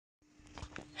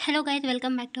Hello guys,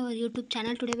 welcome back to our YouTube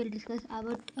channel. Today we'll discuss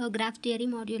about graph theory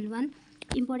module 1.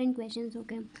 Important questions,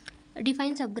 okay.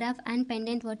 Define subgraph and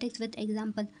pendant vertex with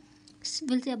example.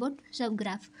 We'll say about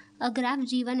subgraph. A graph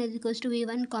G1 is equals to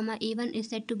V1, comma E1 is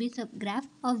said to be subgraph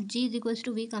of G is equals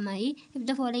to V, comma E if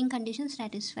the following condition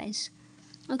satisfies.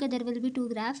 Okay, there will be two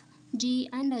graphs G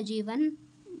and G1.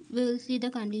 We will see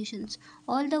the conditions.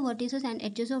 All the vertices and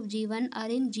edges of G1 are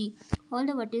in G. All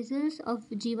the vertices of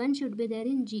G1 should be there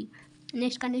in G.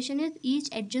 Next condition is each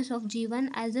edges of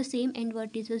G1 has the same end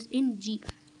vertices in G.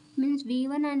 Means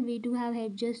V1 and V2 have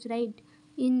edges, right?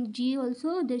 In G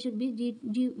also there should be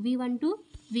V1 to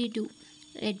V2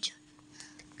 edge.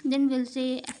 Then we'll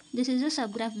say this is a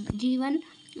subgraph G1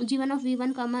 of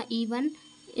V1 comma E1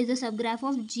 is a subgraph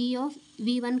of G of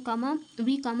V1 comma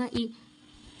V comma E.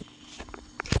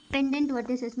 Pendant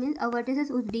vertices means a vertices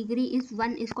whose degree is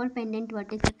 1 is called pendant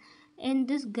vertices. In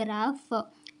this graph,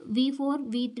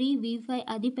 V4, V3, V5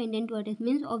 are the pendant vertices,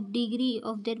 means of degree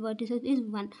of that vertices is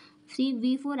 1. See,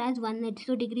 V4 has 1 edge,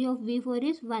 so degree of V4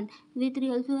 is 1.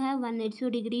 V3 also have 1 edge, so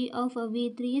degree of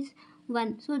V3 is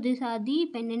 1. So these are the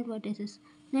pendant vertices.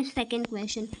 Next, second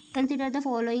question. Consider the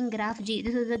following graph G.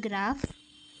 This is the graph.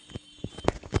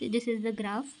 This is the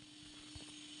graph.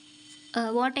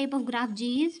 What type of graph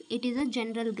G is? It is a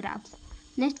general graph.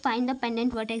 Next, find the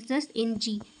pendant vertices in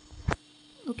G.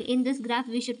 Okay, in this graph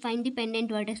we should find the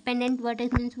pendant vertex. Pendant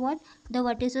vertex means what? The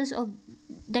vertices of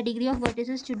the degree of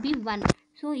vertices should be 1.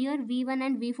 So here V1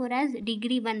 and V4 has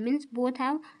degree 1, means both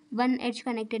have one edge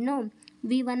connected. No,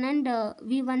 V1 and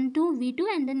V1 to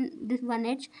V2 and then this one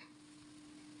edge,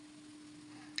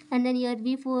 and then here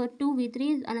V4 to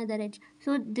V3 is another edge.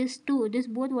 So this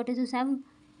both vertices have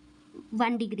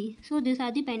 1 degree. So these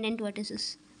are the pendant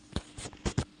vertices.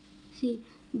 See,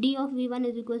 d of V1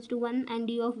 is equals to 1 and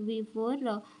d of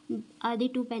V4 are the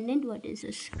two pendant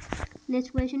vertices.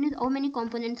 Next question is how many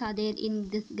components are there in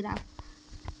this graph?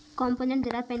 Components,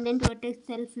 there are pendant vertex,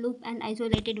 self loop and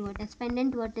isolated vertex.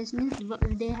 Pendant vertex means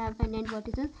they have pendant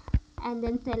vertices, and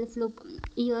then self loop.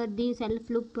 Here the self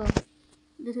loop,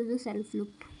 this is the self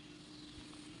loop.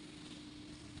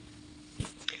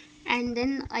 And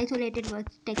then isolated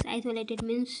vertex. Isolated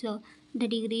means the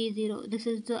degree is 0. This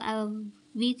is the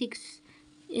V6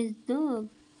 is the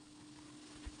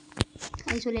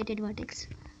isolated vertex.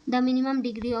 The minimum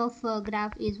degree of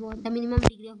graph is what? The minimum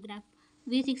degree of graph.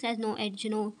 V6 has no edge.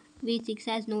 No, V6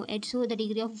 has no edge. So the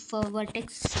degree of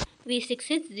vertex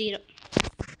V6 is 0.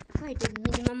 So it is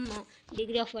minimum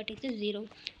degree of vertex is 0.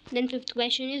 Then fifth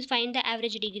question is find the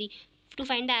average degree. To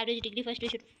find the average degree, first we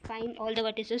should find all the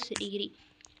vertices degree.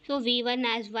 So V1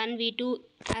 has 1, V2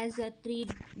 has 3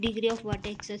 degree of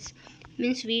vertexes,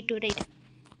 means V2, right?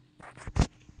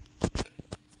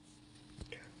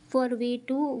 For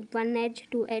V2, 1 edge,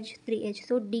 2 edge, 3 edge.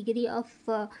 So degree of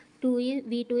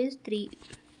V2 is 3.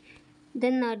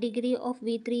 Then degree of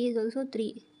V3 is also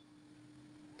 3.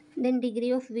 Then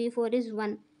degree of V4 is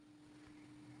 1.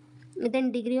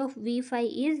 Then degree of V5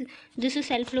 is, this is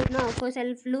self loop. Now for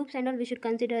self loops and all we should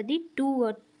consider the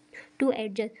two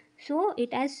edges. So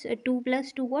it has 2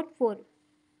 plus 2 what? 4.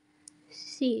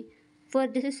 See, for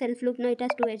this is self loop. Now it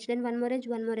has 2 edge, then one more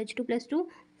edge, 2 plus 2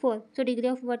 4. So degree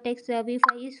of vertex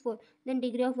V5 is 4. Then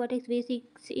degree of vertex V6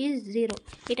 is 0.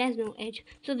 It has no edge.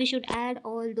 So we should add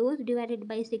all those divided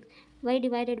by 6. Why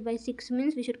divided by 6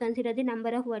 means we should consider the number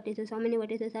of vertices. How many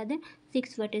vertices are there?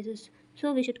 6 vertices.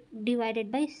 So we should divide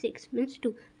it by 6 means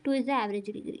 2. 2 is the average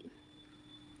degree.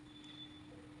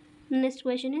 Next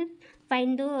question is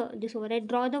find the this over. Right?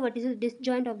 Draw the vertices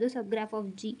disjoint of the subgraph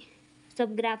of G.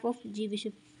 Subgraph of G we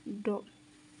should draw.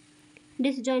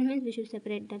 Disjoint means we should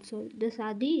separate that. So these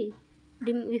are the,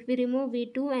 if we remove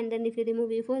V2 and then if we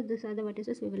remove V4, these are the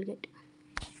vertices we will get.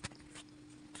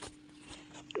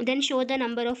 Then show the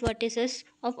number of vertices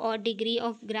of odd degree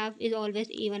of graph is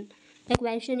always even. The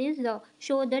question is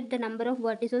show that the number of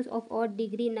vertices of odd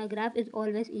degree in a graph is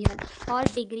always even.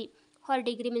 Odd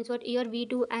degree means what? Here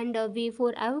V2 and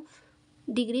V4 have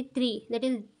degree 3. That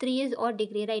is 3 is odd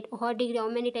degree, right? Odd degree, how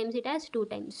many times it has? 2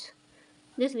 times.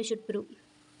 This we should prove.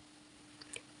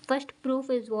 First proof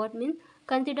is what? Means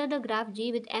consider the graph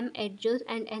G with m edges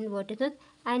and n vertices,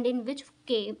 and in which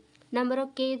k, number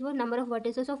of k is what? Number of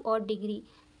vertices of odd degree,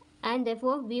 and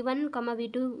therefore v1 comma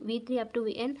v2 v3 up to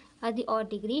vn are the odd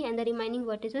degree, and the remaining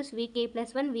vertices vk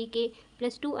plus 1 vk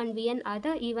plus 2 and vn are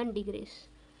the even degrees.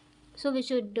 So we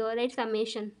should write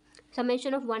summation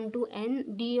of 1 to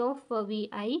n d of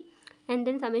vi, and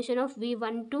then summation of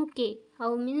v1 to k.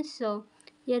 How means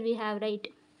here we have, right,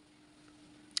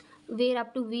 where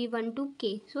up to v1 to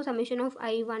k. So summation of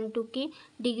i1 to k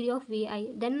degree of vi.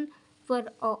 Then for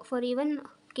even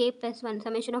k plus 1,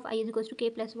 summation of I is equals to k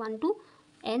plus 1 to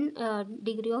n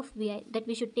degree of vi, that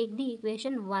we should take the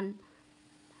equation 1.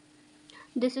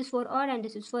 This is for odd and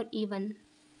this is for even.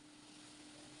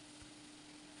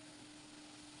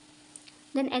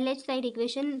 Then LH side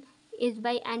equation is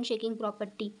by handshaking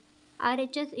property.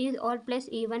 RHS is odd plus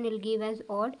even will give as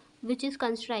odd, which is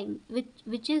constraint,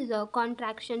 which is a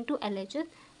contraction to LHS.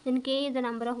 Then K is the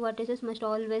number of vertices must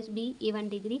always be even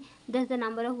degree. Thus the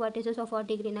number of vertices of odd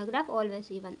degree in a graph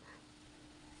always even.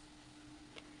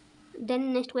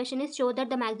 Then next question is, show that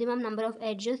the maximum number of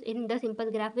edges in the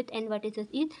simple graph with n vertices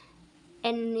is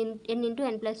n into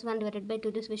n plus 1 divided by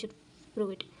 2. This we should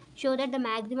prove it. Show that the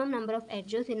maximum number of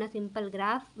edges in a simple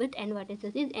graph with n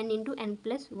vertices is n into n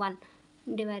plus 1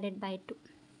 divided by 2.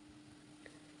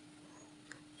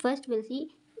 First we'll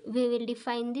see, we will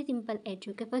define the simple edge.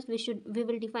 Okay, first we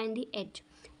will define the edge.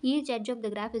 Each edge of the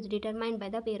graph is determined by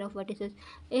the pair of vertices.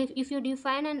 If you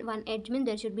define one edge, means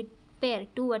there should be pair,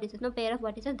 two vertices, no pair of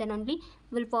vertices, then only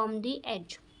will form the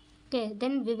edge. Okay,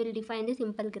 then we will define the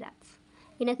simple graph.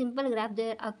 In a simple graph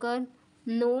there occur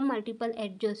no multiple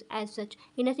edges as such.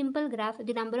 In a simple graph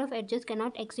the number of edges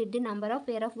cannot exceed the number of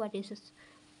pair of vertices.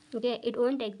 Okay, it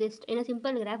won't exist. In a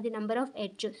simple graph the number of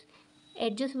edges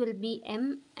will be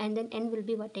m and then n will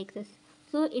be vertices,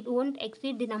 so it won't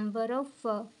exceed the number of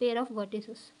pair of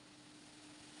vertices.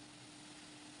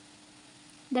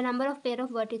 The number of pair of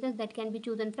vertices that can be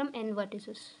chosen from n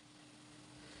vertices.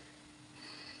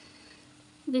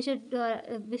 We should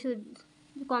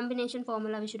combination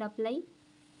formula we should apply,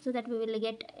 so that we will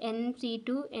get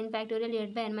nc2 n factorial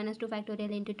divided by n minus 2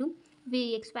 factorial into 2.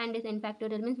 We expand this n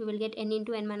factorial, means we will get n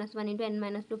into n minus 1 into n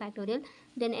minus 2 factorial,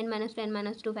 then n minus 2 n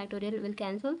minus 2 factorial will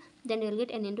cancel, then we will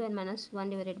get n into n minus 1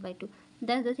 divided by 2.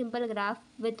 Thus the simple graph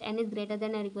with n is greater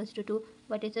than or equals to 2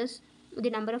 vertices, the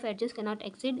number of edges cannot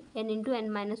exceed n into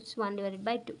n minus 1 divided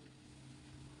by 2.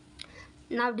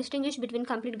 Now distinguish between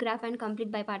complete graph and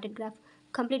complete bipartite graph.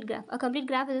 Complete graph. A complete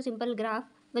graph is a simple graph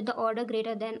with the order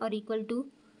greater than or equal to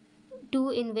 2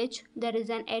 in which there is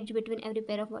an edge between every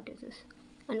pair of vertices.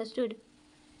 Understood?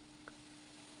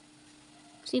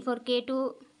 See, for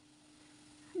K2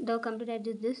 the complete edge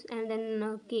is this, and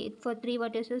then K for 3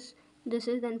 vertices this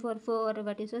is, then for 4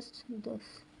 vertices this.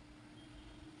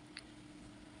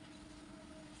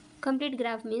 Complete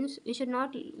graph means we should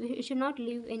not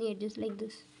leave any edges like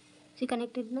this. See,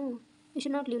 connected? No, we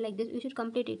should not leave like this, we should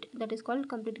complete it. That is called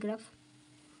complete graph.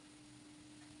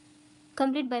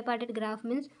 Complete bipartite graph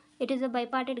means it is a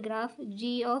bipartite graph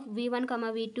G of v1,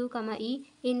 v2, e,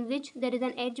 in which there is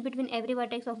an edge between every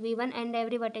vertex of v1 and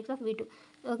every vertex of v2.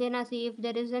 Okay, now see, if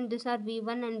there isn't, these are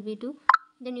v1 and v2,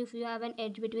 then if you have an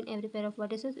edge between every pair of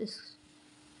vertices is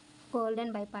called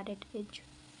an bipartite edge.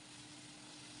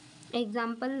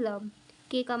 Example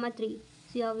k, 3.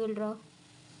 See how we will draw.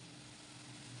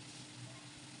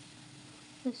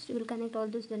 First we will connect all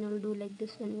this, then we will do like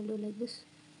this, then we will do like this.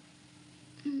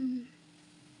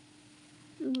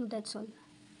 That's all.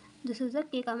 This is the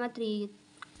k, 3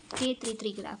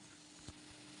 k33 graph.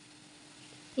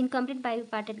 In complete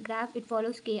bipartite graph it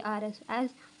follows KRS,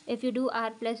 as if you do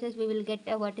R plus S we will get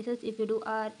vertices, if you do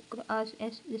R cross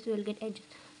S this will get edges.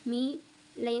 Means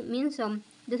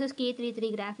this is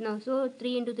k33 graph now, so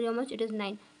 3 into 3 how much? It is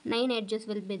 9. 9 edges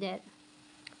will be there.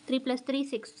 3 plus 3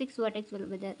 6 vertex will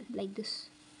be there, like this.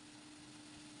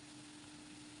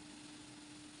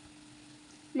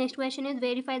 Next question is,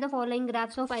 verify the following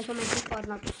graphs of isometric or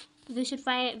not. We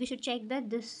should check that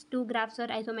these two graphs are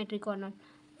isometric or not.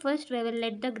 First we will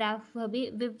let the graph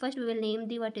be, first we will name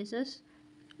the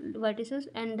vertices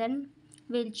and then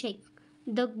we'll check.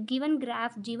 The given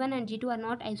graph G1 and G2 are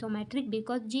not isometric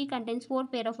because G contains 4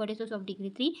 pair of vertices of degree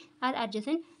 3 are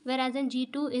adjacent, whereas in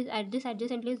G2 is this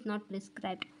adjacently is not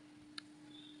prescribed.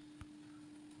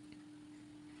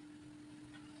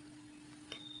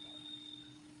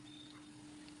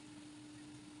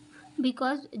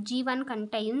 Because G1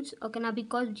 contains, okay, now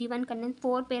because G1 contains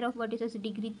 4 pair of vertices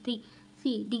degree 3.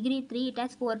 See, degree 3 it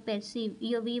has 4 pairs. See,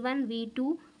 your V1,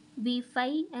 V2,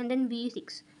 V5 and then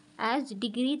V6. As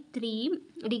degree 3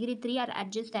 are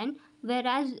adjacent,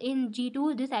 whereas in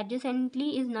G2 this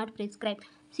adjacently is not prescribed.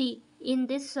 See, in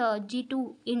this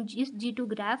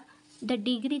G2 graph the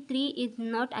degree 3 is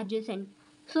not adjacent,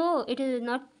 so it is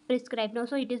not prescribed now,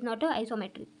 so it is not a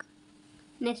isometric.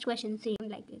 Next question, same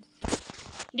like this.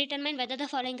 Determine whether the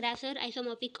following graphs are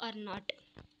isomorphic or not.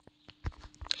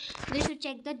 We should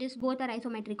check that this both are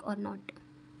isometric or not.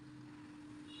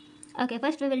 Okay,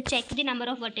 first we will check the number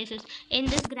of vertices. In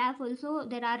this graph also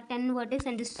there are 10 vertices,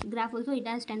 and this graph also it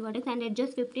has 10 vertices and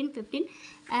edges 15.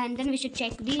 And then we should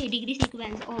check the degree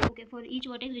sequence. Oh, okay, for each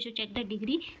vertex we should check the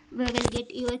degree. We will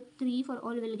get here 3, for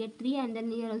all we will get 3, and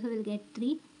then here also we will get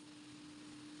 3.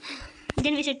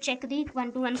 Then we should check the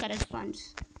 1 to 1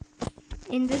 corresponds.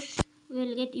 In this we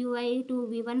will get ui to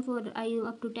v1 for I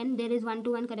up to 10. There is 1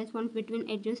 to 1 corresponds between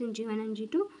edges in g1 and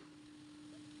g2,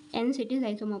 hence it is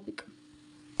isomorphic.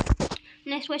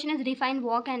 Next question is refine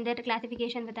walk and their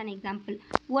classification with an example.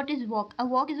 What is walk? A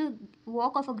walk is a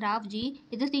walk of a graph G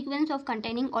is a sequence of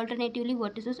containing alternatively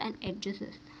vertices and edges.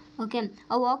 Okay,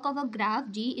 a walk of a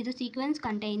graph G is a sequence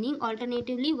containing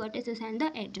alternatively vertices and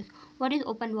the edges. What is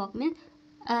open walk? Means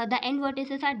the end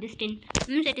vertices are distinct.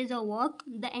 Means it is a walk.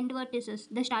 The end vertices,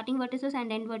 the starting vertices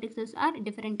and end vertices are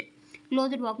different.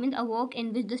 Closed walk means a walk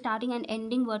in which the starting and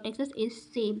ending vertices is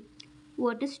same.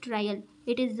 What is trial?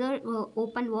 It is the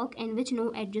open walk in which no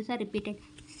edges are repeated.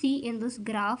 See in this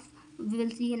graph, we will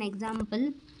see an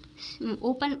example.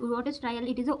 Open, what is trial?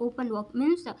 It is a open walk,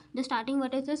 means the starting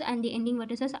vertices and the ending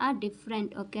vertices are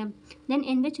different. Okay, then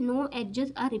in which no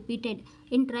edges are repeated.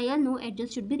 In trial, no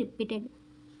edges should be repeated.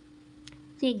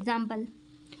 See example.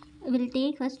 We'll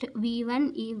take first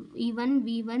v1 e1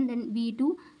 v1, then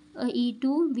v2 e2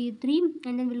 v3,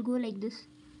 and then we'll go like this.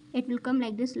 It will come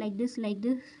like this, like this, like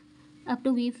this, up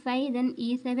to v5, then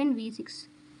e7 v6.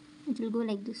 It will go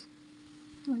like this.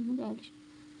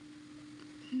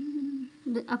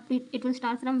 It will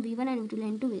start from v1 and it will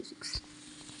end to v6.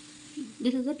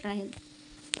 This is a trial.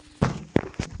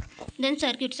 Then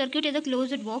circuit. Circuit is a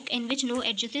closed walk in which no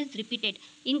edges is repeated.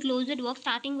 In closed walk,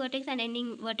 starting vertex and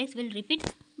ending vertex will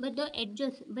repeat, but no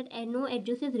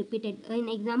edges is repeated. In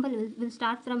example, we'll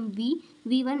start from v1,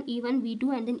 e1,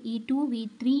 v2, and then e2,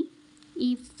 v3,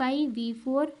 e5,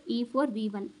 v4, e4,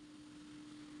 v1.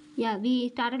 Yeah, we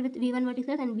started with v1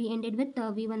 vertices and we ended with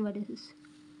v1 vertices.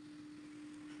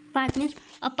 Path means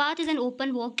a path is an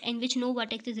open walk in which no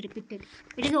vertex is repeated.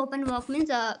 It is open walk means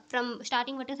from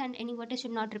starting vertex and ending vertex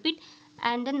should not repeat,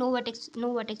 and then no vertex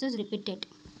is repeated.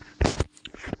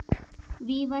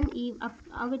 v1 e up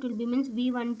how it will be means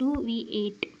v1 to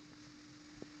v8.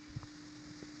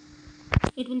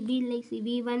 It will be like see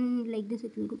v1 like this.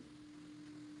 It will go.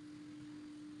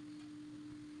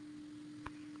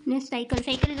 Next cycle.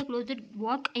 Cycle is a closed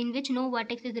walk in which no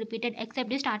vertex is repeated except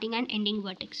the starting and ending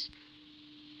vertex.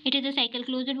 It is a cycle.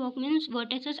 Closed walk means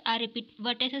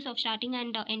vertices of starting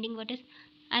and ending vertex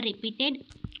are repeated.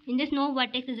 In this, no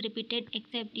vertex is repeated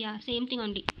except same thing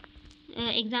only.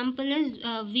 Example is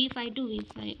v5 to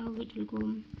v5. How it will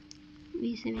go?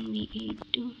 v7 v8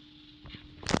 to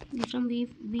from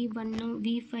v1 now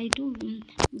v5 to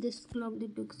this clock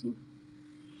that looks you.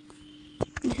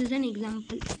 This is an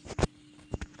example.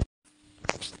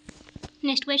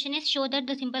 Next question is show that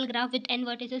the simple graph with n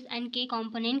vertices and k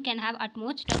component can have at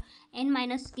most n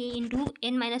minus k into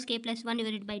n minus k plus 1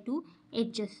 divided by 2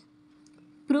 edges.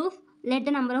 Proof: let the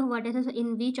number of vertices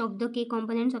in each of the k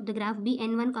components of the graph be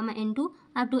n1, n2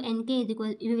 up to nk is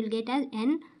equal. We will get as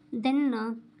n. Then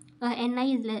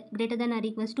ni is greater than or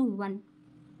equals to 1.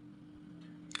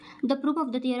 The proof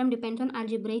of the theorem depends on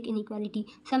algebraic inequality.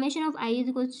 Summation of I is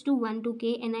equals to 1 to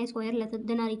k ni square less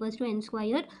than or equals to n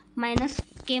square minus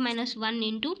k minus 1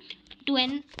 into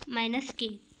 2n minus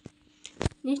k.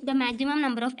 Next, the maximum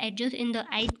number of edges in the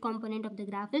ith component of the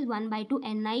graph is 1 by 2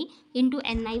 ni into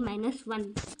ni minus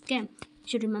 1. Okay,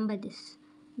 should remember this.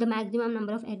 The maximum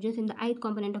number of edges in the ith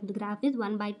component of the graph is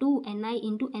 1 by 2 ni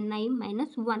into ni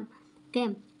minus 1.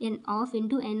 Okay, n of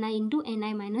into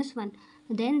ni minus 1.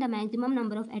 Then the maximum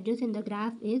number of edges in the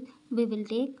graph is, we will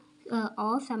take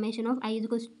of summation of I is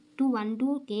equals to 1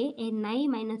 to k ni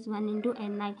minus 1 into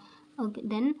ni. Okay,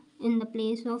 then in the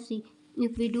place of c,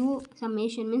 if we do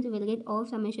summation means we will get of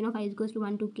summation of I is equals to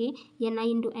 1 to k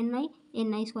ni into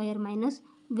ni square minus,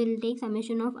 we will take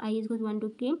summation of I is equals to 1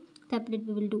 to k, separate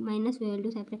we will do minus, we will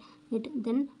do separate it,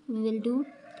 then we will do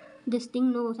this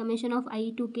thing, no, summation of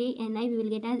I to k ni we will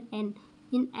get as n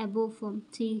in above form.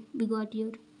 See, we got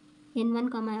here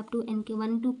n1 comma up to nk,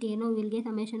 1 to k, no, we will get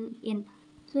summation n.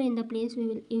 So in the place we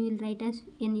will write as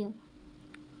n here.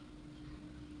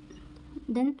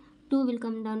 Then 2 will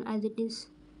come down as it is.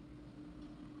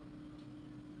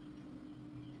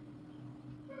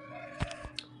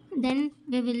 Then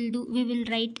we will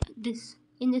write this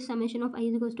in this summation of I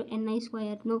is equals to ni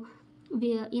square. No,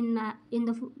 we in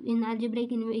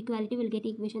algebraic inequality we will get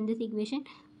equation. This equation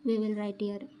we will write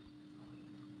here.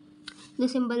 The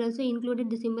symbol also included,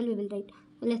 the symbol we will write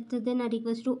less than or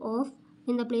equals to of.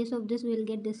 In the place of this we will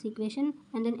get this equation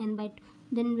and then n by 2.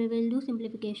 Then we will do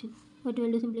simplification. What we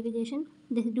will do simplification?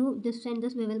 This and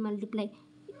this we will multiply.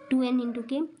 2n into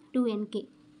k, 2nk.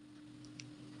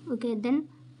 Okay, then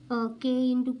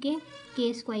k into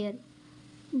k square.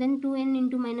 Then 2n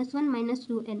into minus 1 minus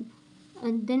 2n.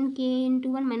 And then k into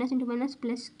 1 minus into minus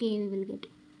plus k we will get.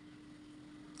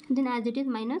 Then as it is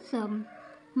minus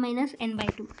n by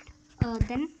 2.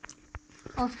 Then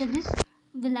after this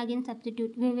we'll again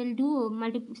substitute. We will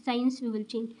do signs, we will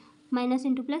change. Minus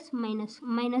into plus, minus.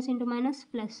 Minus into minus,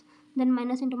 plus. Then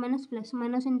minus into minus, plus.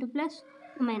 Minus into plus,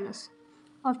 minus.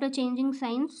 After changing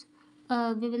signs,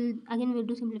 we will again we'll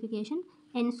do simplification.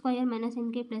 N square minus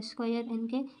nk plus square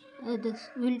nk. This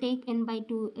will take n by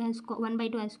 2 as 1 by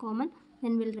 2 as common.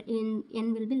 Then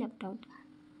n will be left out.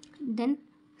 Then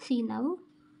see now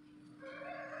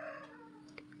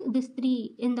this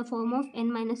 3 in the form of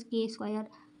n minus k square.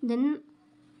 Then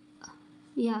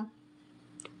yeah,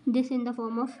 this in the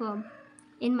form of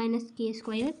n minus k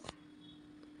square.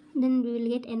 Then we will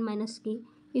get n minus k.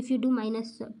 If you do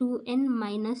minus 2n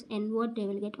minus n, what they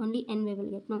will get? Only n we will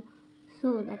get, no?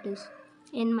 So that is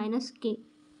n minus k.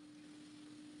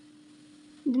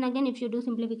 Then again if you do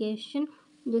simplification,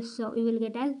 this you will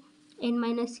get as n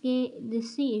minus k.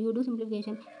 This, see, if you do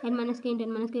simplification, n minus k into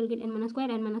n minus k, you will get n minus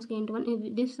square, n minus k into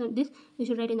 1. This you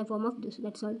should write in the form of this.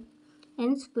 That's all.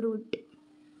 Hence proved.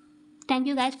 Thank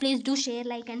you guys. Please do share,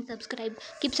 like and subscribe.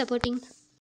 Keep supporting.